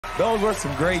Those were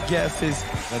some great guesses.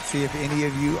 Let's see if any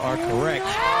of you are correct.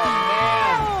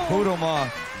 Oh, Poodle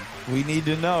Moth, we need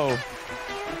to know,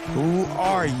 who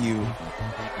are you?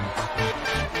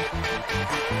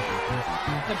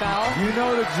 The bell. You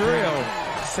know the drill.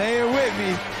 Say it with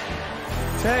me.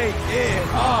 Take it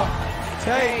off.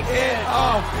 Take it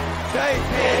off. Take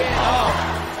it off.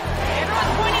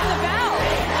 Everyone's pointing the bell.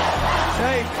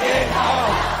 Take it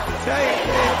off. Take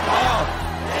it off.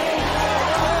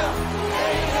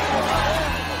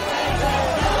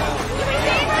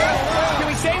 Can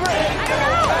we save her? I don't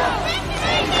know.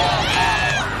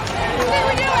 I think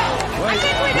we do it. Wait, I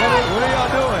think we do it. what are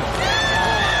y'all doing?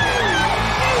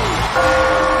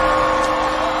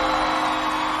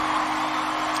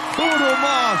 Poodle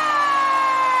Moth.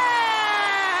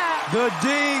 The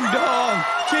ding dong,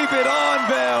 keep it on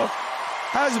bell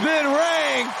has been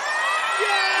rang.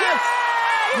 Yes!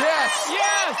 Yes!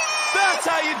 Yes! That's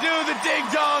how you do the ding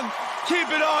dong.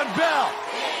 Keep it on bell.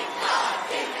 Ding dong,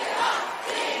 keep it on.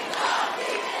 Ding dong,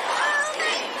 keep it on.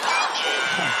 Ding dong, keep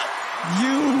it on.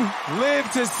 You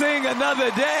live to sing another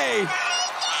day.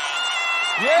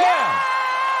 Yeah!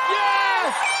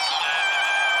 Yes!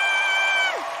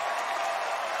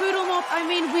 Poodle Moth, I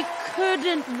mean, we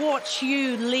couldn't watch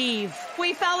you leave.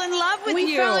 We fell in love with you.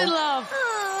 We fell in love.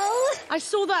 Oh, I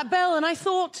saw that bell and I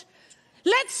thought,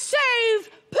 let's save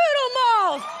Poodle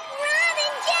Moth!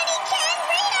 Robin, Jenny, Ken,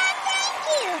 Rita, thank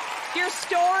you. Your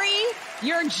story,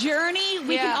 your journey,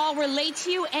 we can all relate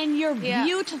to you, and your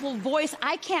beautiful voice.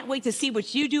 I can't wait to see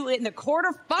what you do in the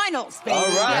quarterfinals, baby. All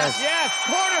right. Yes,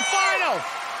 quarterfinals.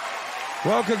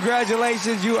 Well,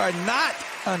 congratulations. You are not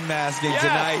unmasking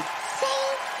tonight.